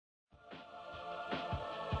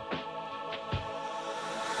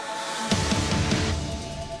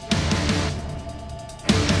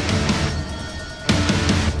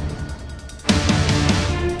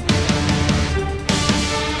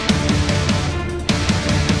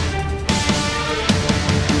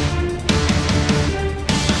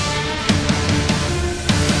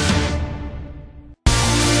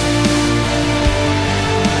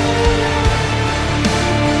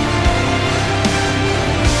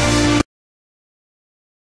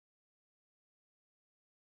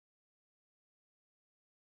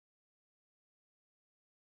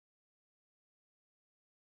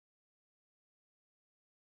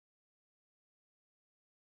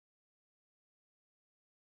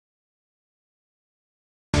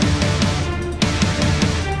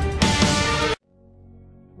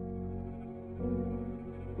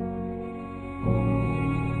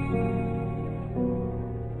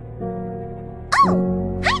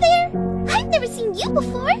never seen you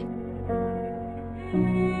before.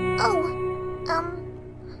 Oh,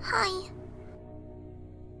 hi.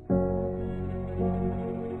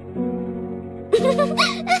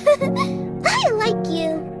 I like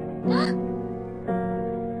you.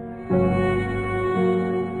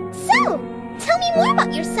 So, tell me more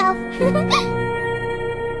about yourself.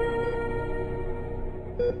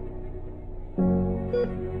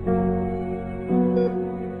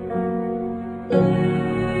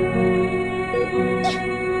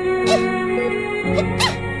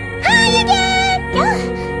 Hi again!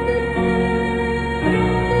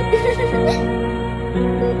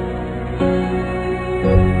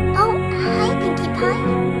 Oh, hi, Pinkie Pie.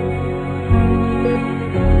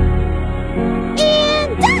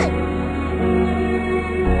 And done!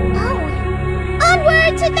 Oh,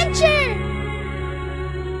 onward to adventure!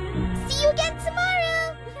 See you again tomorrow!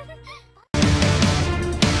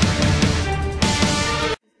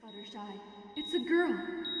 Fluttershy, it's a girl.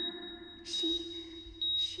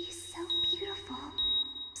 She's so beautiful.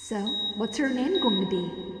 So, what's her name going to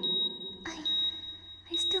be?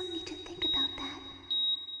 I still need to think about that.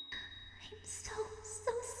 I'm so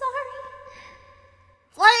sorry.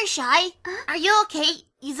 Fluttershy, are you okay?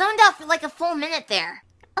 You zoned out for like a full minute there.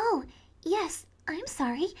 Oh, yes, I'm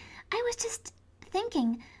sorry. I was just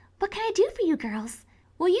thinking, what can I do for you girls?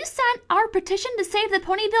 Will you sign our petition to save the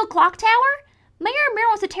Ponyville Clock Tower? Mayor Mir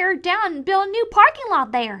wants to tear it down and build a new parking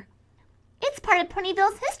lot there. It's part of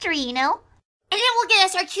Ponyville's history, you know. And it will get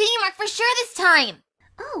us our cutie mark for sure this time.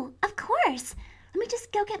 Oh, of course. Let me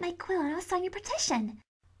just go get my quill and I'll sign your petition.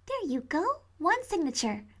 There you go. One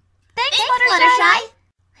signature. Thanks, Fluttershy.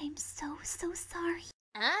 I'm so sorry.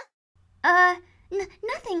 Huh?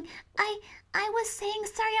 Nothing. I was saying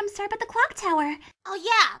sorry. I'm sorry about the clock tower. Oh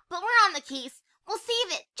yeah, but we're on the case. We'll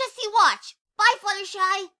save it. Just you watch. Bye,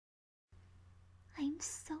 Fluttershy. I'm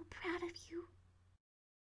so proud of you.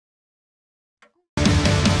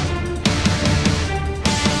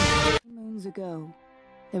 Moons ago,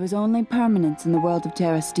 there was only permanence in the world of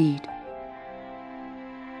Terrastede.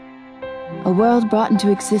 A world brought into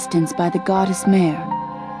existence by the goddess Mare,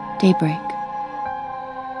 Daybreak.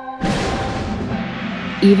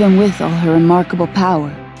 Even with all her remarkable power,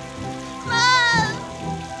 Mom!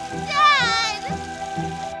 Dad!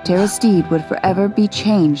 Terrastede would forever be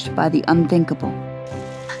changed by the unthinkable.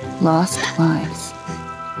 Lost lives.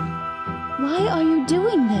 Why are you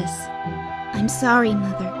doing this? I'm sorry,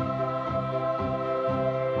 Mother.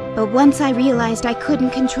 But once I realized I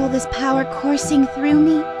couldn't control this power coursing through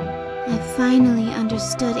me, I finally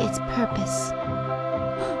understood its purpose.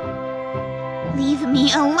 Leave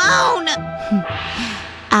me alone!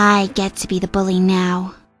 I get to be the bully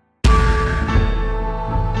now.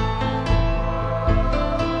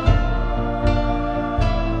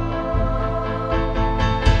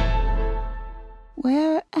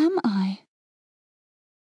 Where am I?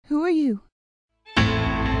 Who are you?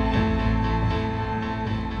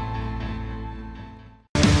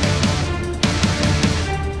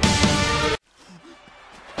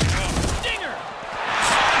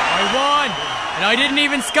 And I didn't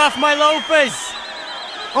even scuff my loafers!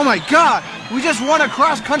 Oh my god! We just won a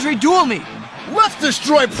cross-country duel meet! Let's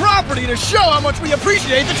destroy property to show how much we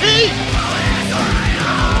appreciate the team!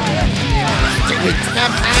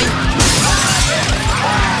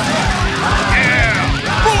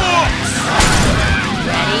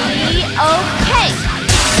 Ready? Okay!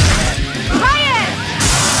 Fire!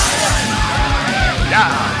 Yeah!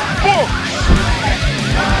 Books!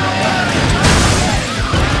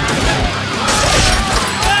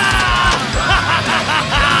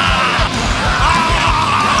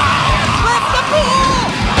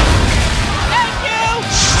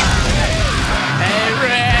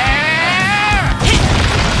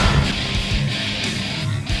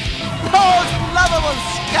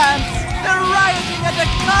 They're rioting at the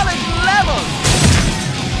college level!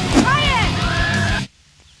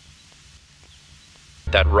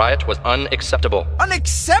 That riot was unacceptable.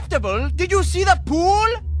 Unacceptable? Did you see the pool?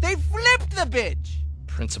 They flipped the bitch!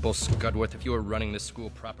 Principal Scudworth, if you were running this school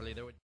properly, there would...